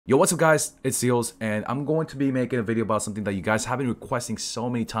Yo, what's up guys, it's ZEALS, and I'm going to be making a video about something that you guys have been requesting so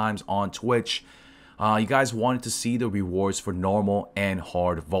many times on Twitch. You guys wanted to see the rewards for normal and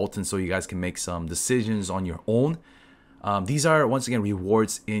hard Valtan so you guys can make some decisions on your own. These are, once again,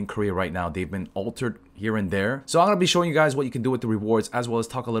 rewards in Korea right now. They've been altered here and there. So I'm going to be showing you guys what you can do with the rewards, as well as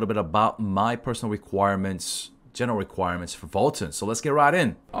talk a little bit about my personal requirements, general requirements for Valtan. So let's get right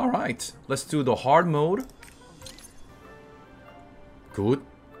in. Alright, let's do the hard mode. Good.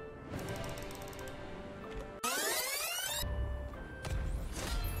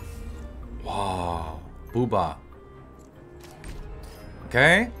 Wow, booba.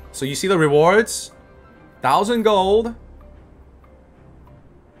 Okay, so you see the rewards. 1,000 gold.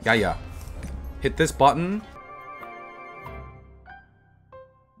 Yeah. Hit this button.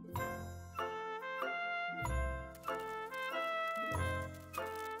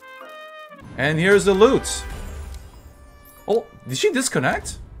 And here's the loot. Oh, did she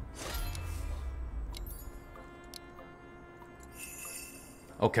disconnect?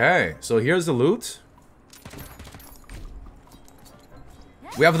 Okay, so here's the loot.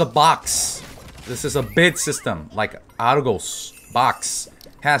 We have the box. This is a bid system, like Argos box.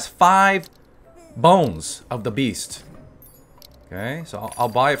 Has 5 bones of the beast. Okay, so I'll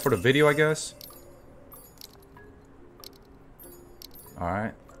buy it for the video, I guess.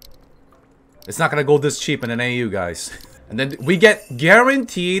 Alright. It's not gonna go this cheap in an AU, guys. And then we get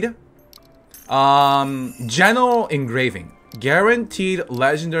guaranteed general engraving. Guaranteed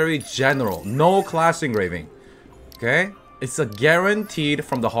legendary general. No class engraving. Okay? It's a guaranteed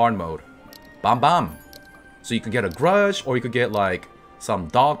from the hard mode. Bam bam. So you could get a grudge, or you could get like some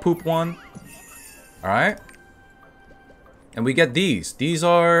dog poop one. Alright? And we get these. These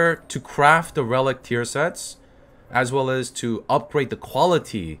are to craft the relic tier sets, as well as to upgrade the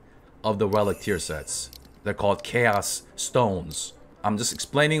quality of the relic tier sets. They're called chaos stones. I'm just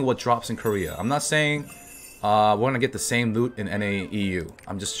explaining what drops in Korea. I'm not saying we're gonna get the same loot in NA EU.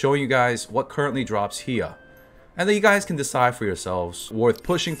 I'm just showing you guys what currently drops here. And then you guys can decide for yourselves, worth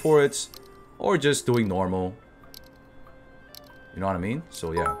pushing for it, or just doing normal. You know what I mean?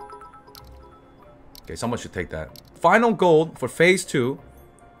 So yeah. Okay, someone should take that. Final gold for phase 2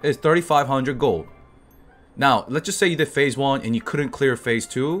 is 3,500 gold. Now, let's just say you did phase 1 and you couldn't clear phase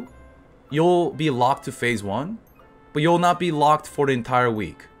 2. You'll be locked to phase 1, but you'll not be locked for the entire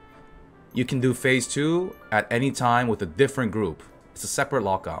week. You can do phase 2 at any time with a different group. It's a separate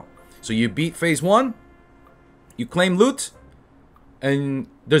lockout. So you beat phase 1, you claim loot, and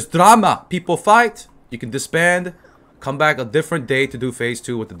there's drama. People fight, you can disband, come back a different day to do phase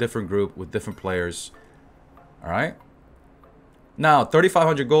 2 with a different group, with different players. Alright? Now,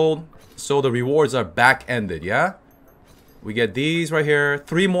 3,500 gold, so the rewards are back-ended, yeah? We get these right here,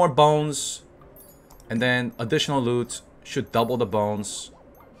 3 more bones, and then additional loot should double the bones.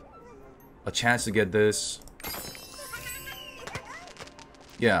 A chance to get this.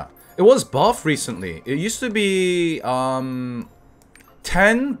 Yeah. It was buffed recently. It used to be 10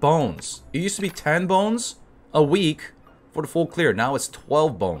 bones. It used to be 10 bones a week for the full clear. Now it's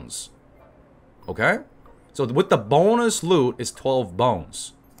 12 bones. Okay? So with the bonus loot, it's 12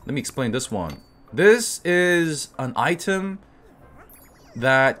 bones. Let me explain this one. This is an item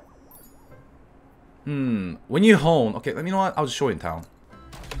that when you hone. Okay, let me know what? I'll just show you in town.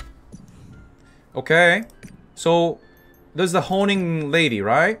 Okay, so there's the honing lady,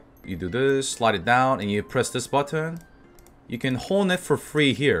 right? You do this, slide it down, and you press this button. You can hone it for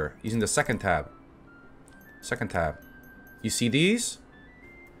free here using the second tab. Second tab. You see these?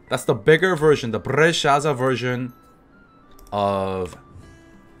 That's the bigger version, the Bresciaza version of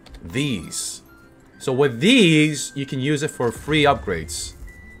these. So with these, you can use it for free upgrades.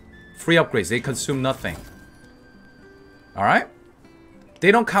 Free upgrades, they consume nothing. Alright? They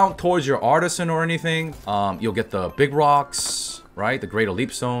don't count towards your artisan or anything. You'll get the big rocks, right? The greater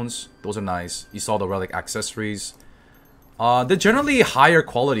leap stones. Those are nice. You saw the relic accessories. They're generally higher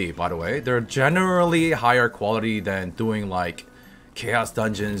quality, by the way. They're generally higher quality than doing like chaos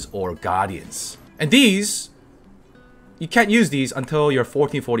dungeons or guardians. And these, you can't use these until you're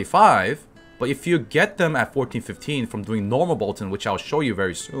 1445. But if you get them at 1415 from doing normal Valtan, which I'll show you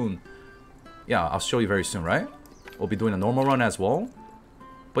very soon. Yeah, I'll show you very soon, right? We'll be doing a normal run as well.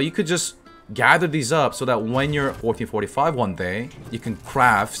 But you could just gather these up so that when you're 1445 one day, you can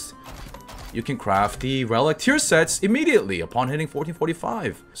craft the relic tier sets immediately upon hitting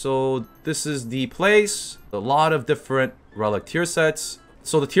 1445. So this is the place. A lot of different relic tier sets.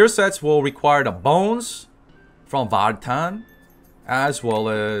 So the tier sets will require the bones from Valtan, as well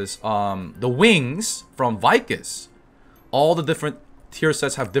as the wings from Vicus. All the different tier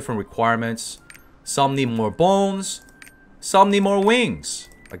sets have different requirements. Some need more bones, some need more wings.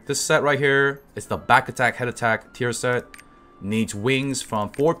 Like this set right here, it's the back attack, head attack tier set. Needs wings from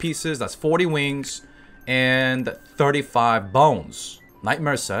 4 pieces. That's 40 wings and 35 bones.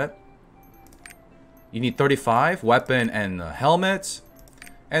 Nightmare set. You need 35 weapon and helmet.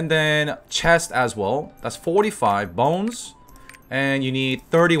 And then chest as well. That's 45 bones. And you need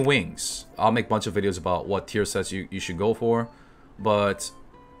 30 wings. I'll make a bunch of videos about what tier sets you should go for. But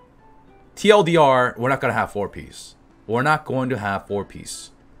TLDR, we're not going to have 4-piece. We're not going to have 4-piece.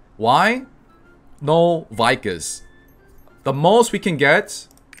 Why? No Vikas. The most we can get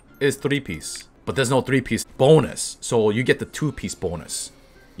is 3-piece. But there's no 3-piece bonus. So you get the 2-piece bonus.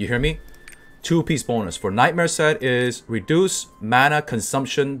 You hear me? 2-piece bonus for Nightmare set is reduce mana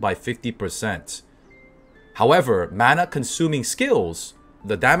consumption by 50%. However, mana consuming skills,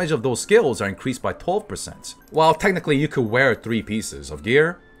 the damage of those skills are increased by 12%. While technically you could wear 3 pieces of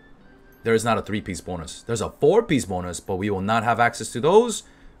gear, there is not a 3-piece bonus. There's a 4-piece bonus, but we will not have access to those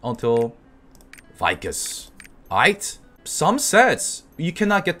until Vikas. Alright? Some sets, you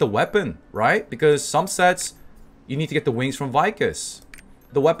cannot get the weapon, right? Because some sets, you need to get the wings from Vikas.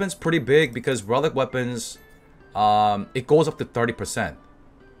 The weapon's pretty big because relic weapons, it goes up to 30%.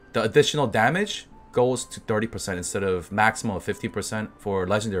 The additional damage goes to 30% instead of maximum of 50% for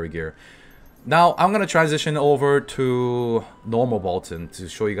legendary gear. Now, I'm going to transition over to normal Valtan to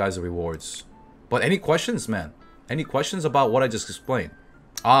show you guys the rewards. But any questions, man? Any questions about what I just explained?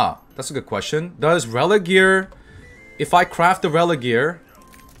 Ah, that's a good question. Does relic gear, if I craft the relic gear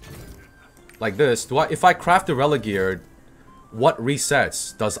like this, if I craft the relic gear, what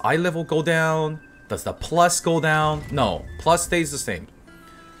resets? Does eye level go down? Does the plus go down? No, plus stays the same.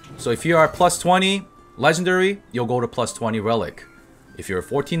 So if you are plus 20 legendary, you'll go to plus 20 relic. If you're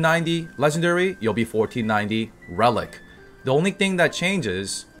 1490 legendary, you'll be 1490 relic. The only thing that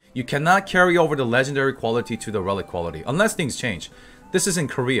changes, you cannot carry over the legendary quality to the relic quality unless things change. This is in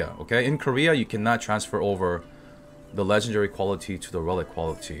Korea, okay? In Korea, you cannot transfer over the legendary quality to the relic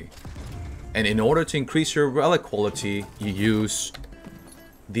quality. And in order to increase your relic quality, you use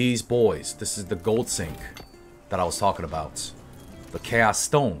these boys. This is the gold sink that I was talking about. The chaos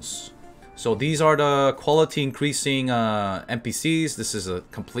stones. So these are the quality increasing NPCs. This is a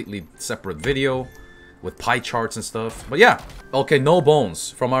completely separate video with pie charts and stuff. But yeah, okay, no bones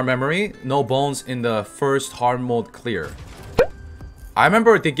from our memory. No bones in the first hard mode clear. I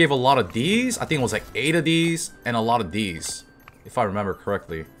remember they gave a lot of these. I think it was like 8 of these and a lot of these, if I remember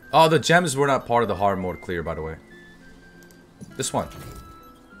correctly. Oh, the gems were not part of the hard mode clear, by the way. This one.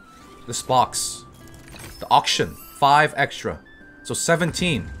 This box. The auction. 5 extra. So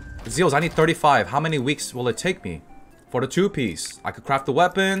 17. ZEALS, I need 35. How many weeks will it take me? For the 2-piece. I could craft the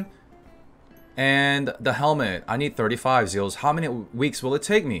weapon. And the helmet. I need 35, ZEALS. How many weeks will it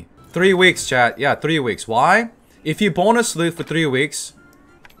take me? 3 weeks, chat. Yeah, 3 weeks. Why? If you bonus loot for 3 weeks,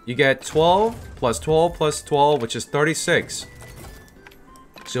 you get 12 plus 12 plus 12, which is 36.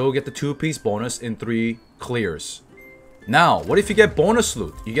 So you'll get the 2-piece bonus in 3 clears. Now, what if you get bonus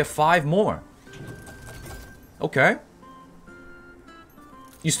loot? You get 5 more. Okay.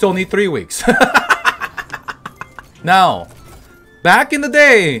 You still need 3 weeks. Now, back in the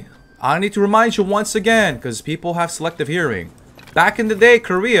day, I need to remind you once again, because people have selective hearing. Back in the day,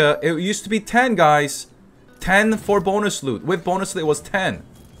 Korea, it used to be 10, guys. 10 for bonus loot. With bonus loot, it was 10.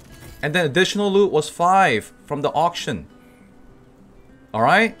 And then additional loot was 5 from the auction.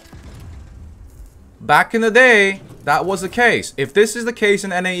 Alright? Back in the day, that was the case. If this is the case in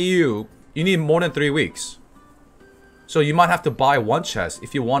NAEU, you need more than 3 weeks. So you might have to buy 1 chest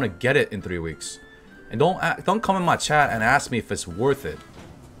if you want to get it in 3 weeks. And don't come in my chat and ask me if it's worth it.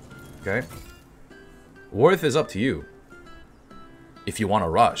 Okay? Worth is up to you. If you want to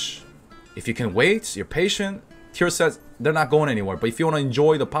rush. If you can wait, you're patient, tier sets, they're not going anywhere. But if you want to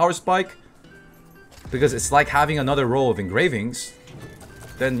enjoy the power spike, because it's like having another row of engravings,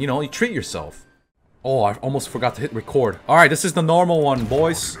 then, you know, you treat yourself. Oh, I almost forgot to hit record. Alright, this is the normal one,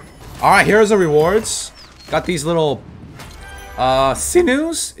 boys. Alright, here's the rewards. Got these little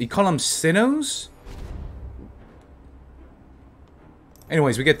sinews. You call them sinews?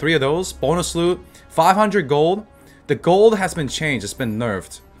 Anyways, we get 3 of those. Bonus loot. 500 gold. The gold has been changed. It's been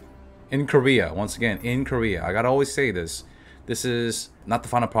nerfed. In Korea. Once again, in Korea. I gotta always say this. This is not the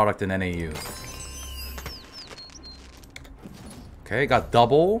final product in NAU. Okay, got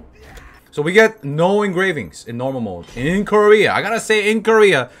double. So we get no engravings in normal mode. In Korea. I gotta say in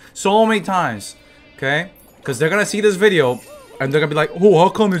Korea so many times. Okay? Because they're gonna see this video and they're gonna be like, oh, how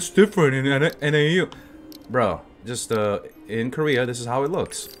come it's different in NAU? Bro, just in Korea, this is how it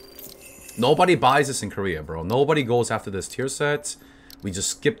looks. Nobody buys this in Korea, bro. Nobody goes after this tier set. We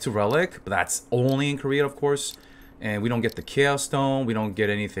just skip to Relic, but that's only in Korea, of course. And we don't get the Chaos Stone. We don't get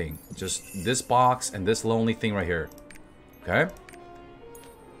anything. Just this box and this lonely thing right here. Okay?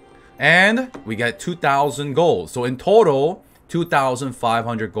 And we get 2,000 gold. So in total,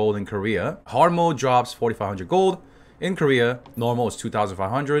 2,500 gold in Korea. Hard mode drops 4,500 gold. In Korea, normal is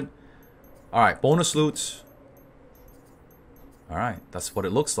 2,500. Alright, bonus loot. Alright, that's what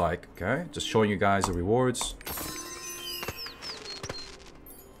it looks like. Okay, just showing you guys the rewards.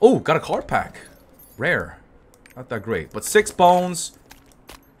 Oh, got a card pack. Rare. Not that great. But 6 bones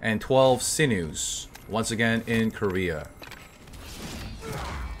and 12 sinews. Once again in Korea.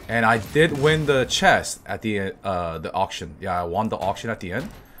 And I did win the chest at the auction. Yeah, I won the auction at the end.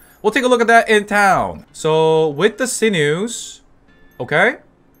 We'll take a look at that in town. So with the sinews, okay,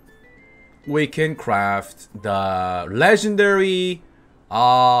 we can craft the legendary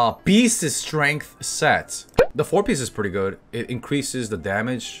beast strength set. The 4-piece is pretty good. It increases the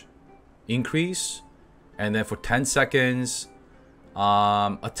damage increase, and then for 10 seconds,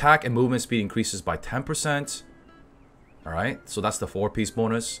 attack and movement speed increases by 10%. Alright, so that's the 4-piece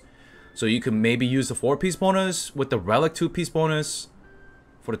bonus. So you can maybe use the 4-piece bonus with the Relic 2-piece bonus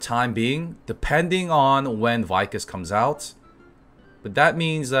for the time being, depending on when Vicus comes out. But that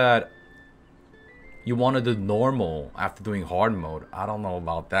means that you want to do normal after doing hard mode. I don't know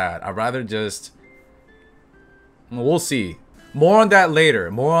about that. I'd rather just... We'll see. More on that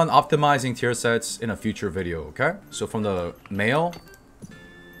later. More on optimizing tier sets in a future video, okay? So from the mail,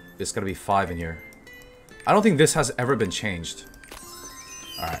 there's gotta be 5 in here. I don't think this has ever been changed.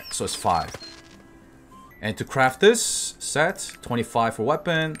 Alright, so it's 5. And to craft this set, 25 for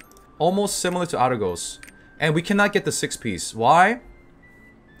weapon. Almost similar to Argos. And we cannot get the 6-piece. Why?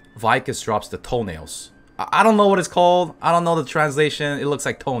 Vicus drops the toenails. I don't know what it's called. I don't know the translation. It looks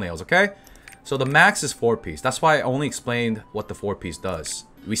like toenails, okay? So the max is 4-piece. That's why I only explained what the 4-piece does.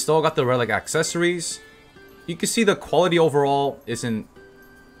 We still got the Relic accessories. You can see the quality overall isn't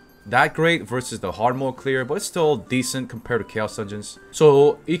that great versus the hard mode clear, but it's still decent compared to Chaos Dungeons.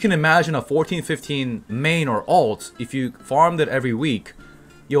 So you can imagine a 14-15 main or alt. If you farmed it every week,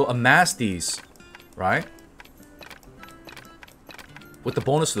 you'll amass these, right? With the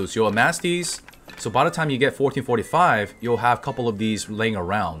bonus loots, you'll amass these. So by the time you get 1445, you'll have a couple of these laying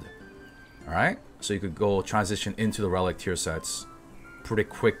around. Alright? So you could go transition into the Relic tier sets pretty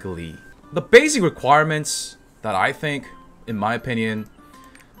quickly. The basic requirements that I think, in my opinion,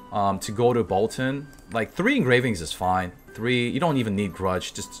 to go to Bolton, like 3 engravings is fine. 3, you don't even need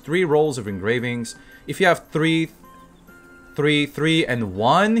grudge. Just 3 rolls of engravings. If you have 3, 3, and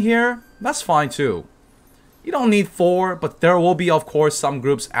 1 here, that's fine too. You don't need 4, but there will be, of course, some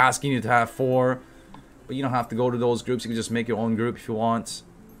groups asking you to have 4. But you don't have to go to those groups. You can just make your own group if you want.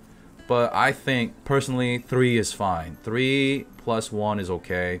 But I think, personally, 3 is fine. 3 plus 1 is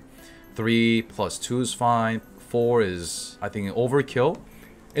okay. 3 plus 2 is fine. 4 is, I think, overkill.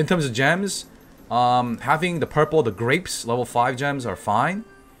 In terms of gems, having the purple, the grapes, level 5 gems are fine.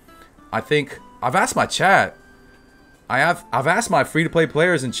 I think, I've asked my chat. I've asked my free-to-play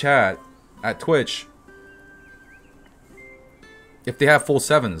players in chat at Twitch if they have full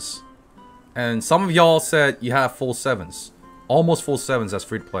 7s. And some of y'all said you have full 7s. Almost full 7s as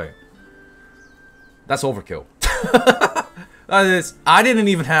free-to-play. That's overkill. I didn't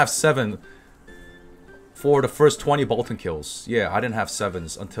even have 7 for the first 20 Bolton kills. Yeah, I didn't have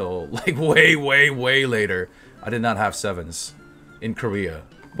 7s until like way later. I did not have 7s in Korea.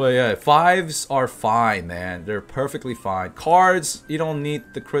 But yeah, 5s are fine, man. They're perfectly fine. Cards, you don't need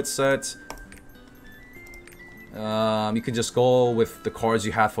the crit set. You can just go with the cards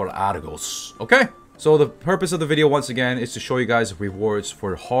you have for Argos. Okay? So the purpose of the video, once again, is to show you guys rewards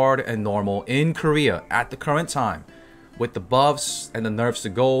for hard and normal in Korea at the current time. With the buffs and the nerfs to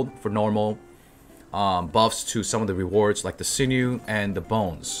gold for normal. Buffs to some of the rewards like the sinew and the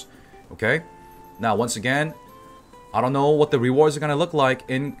bones. Okay? Now, once again, I don't know what the rewards are going to look like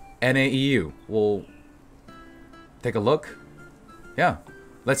in NAEU. We'll take a look. Yeah.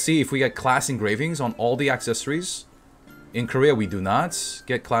 Let's see if we get class engravings on all the accessories. In Korea, we do not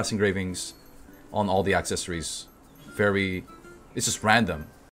get class engravings on all the accessories. It's just random.